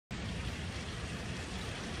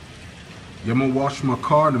Yeah, I'm gonna wash my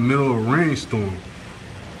car in the middle of a rainstorm.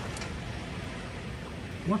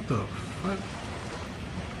 What the fuck?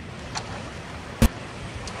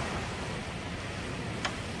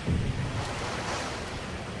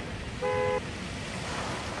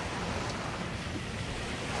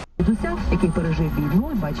 Дідуся, який пережив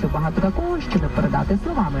війну і бачив багато такого, що не передати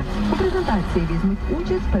словами. У презентації візьмуть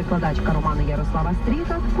участь перекладачка роману Ярослава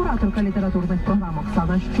Стріха, кураторка літературних програм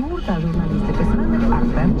Оксана Щур та журналіст і письменник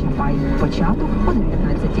Артем Чапай. Початок о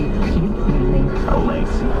 19-й. Вхід вільний.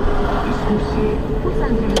 Лекції, дискусії. У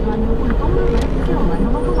Центрі візуальної культури лекції Олега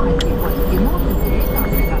Магоматі. Кіно,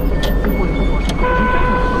 тактика. Сьогодні художник режисер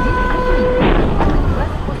розповість про свої проєкти.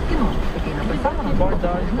 Посткіно, який написав на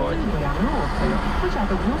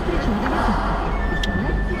Початок зустрічі у 19-й.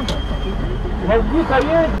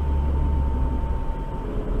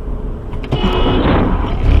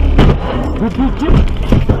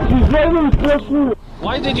 Після лекції о 20-й.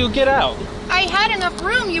 Why did you get out? I had enough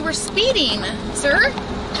room. You were speeding, sir.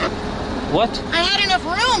 What? I had enough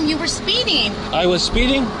room. You were speeding. I was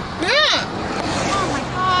speeding? Yeah. Oh my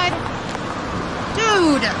God.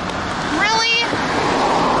 Dude. Really?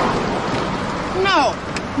 No.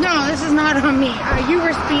 No, this is not on me. You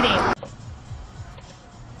were speeding.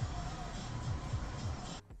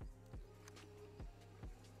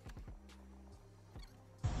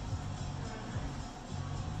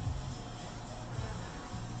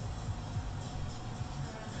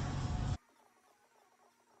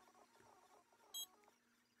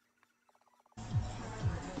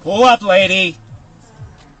 Pull up, lady!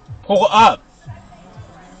 Pull up!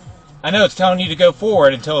 I know it's telling you to go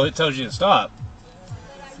forward until it tells you to stop.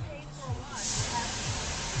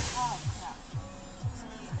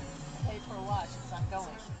 Paid for a wash because I'm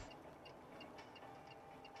going.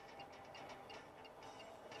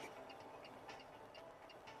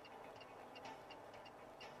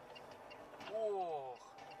 Ох,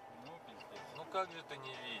 ну пиздец. Ну как же ты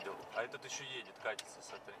не видел? А этот еще едет, катится,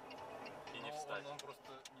 смотри. И не встать. Он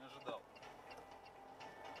просто не ожидал.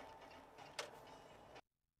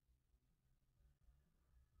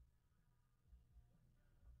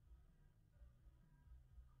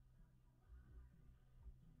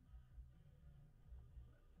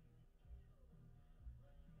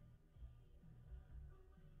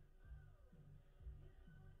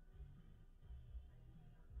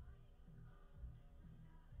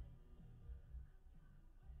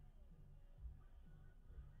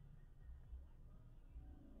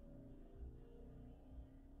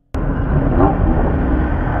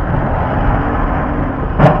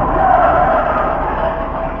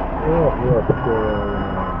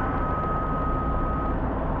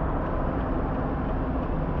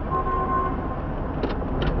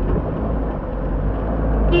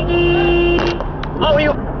 Oh,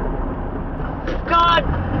 you... God!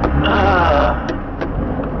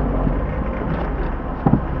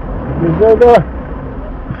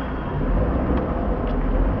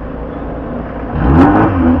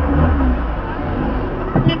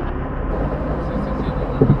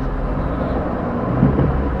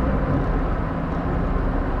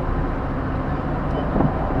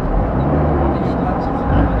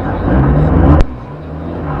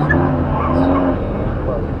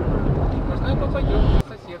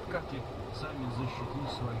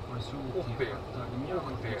 Ух ты! Ух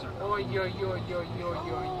ты!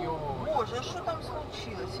 Ой-ой-ой-ой-ой-ой-ой! Боже, а что там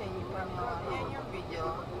случилось? Я не поняла. Я не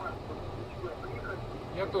увидела.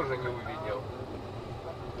 Я тоже не увидел.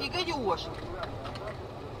 Игорёш!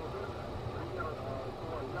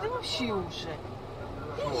 Ты вообще уже.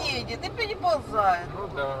 И едет, и переползает. Ну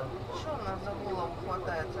да. Что у нас за голову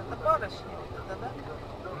хватается? Это барышня вот это, да?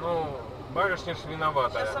 Ну, барышня ж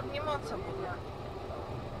виноватая. Сейчас обниматься буду.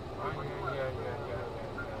 Ай-яй-яй-яй-яй.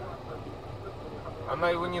 Она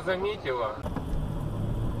его не заметила.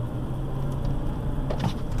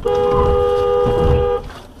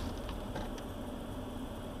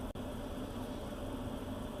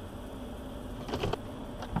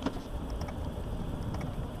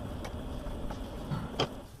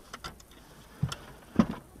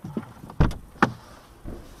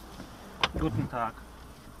 Guten Tag.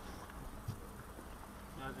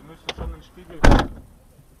 Ja, Sie müssen schon den Spiegel.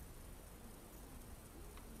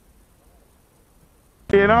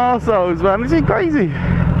 Being arseholes, man. Is he crazy?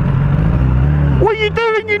 What are you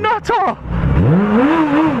doing, you nutter?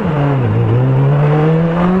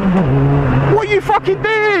 What are you fucking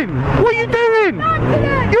doing? What are you doing?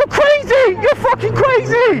 You're crazy! You're fucking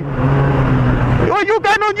crazy! You're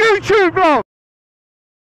going on YouTube, bro!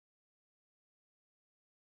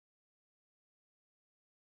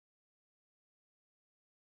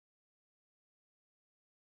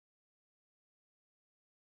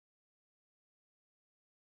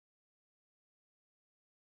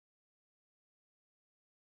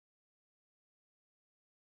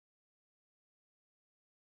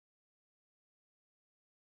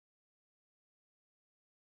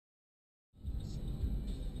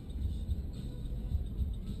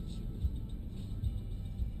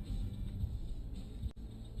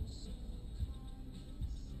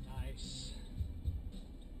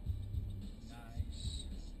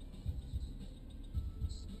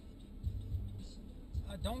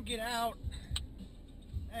 Don't get out.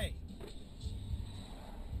 Hey.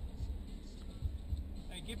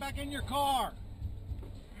 Hey, get back in your car.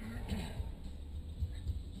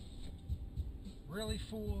 Really,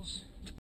 fools?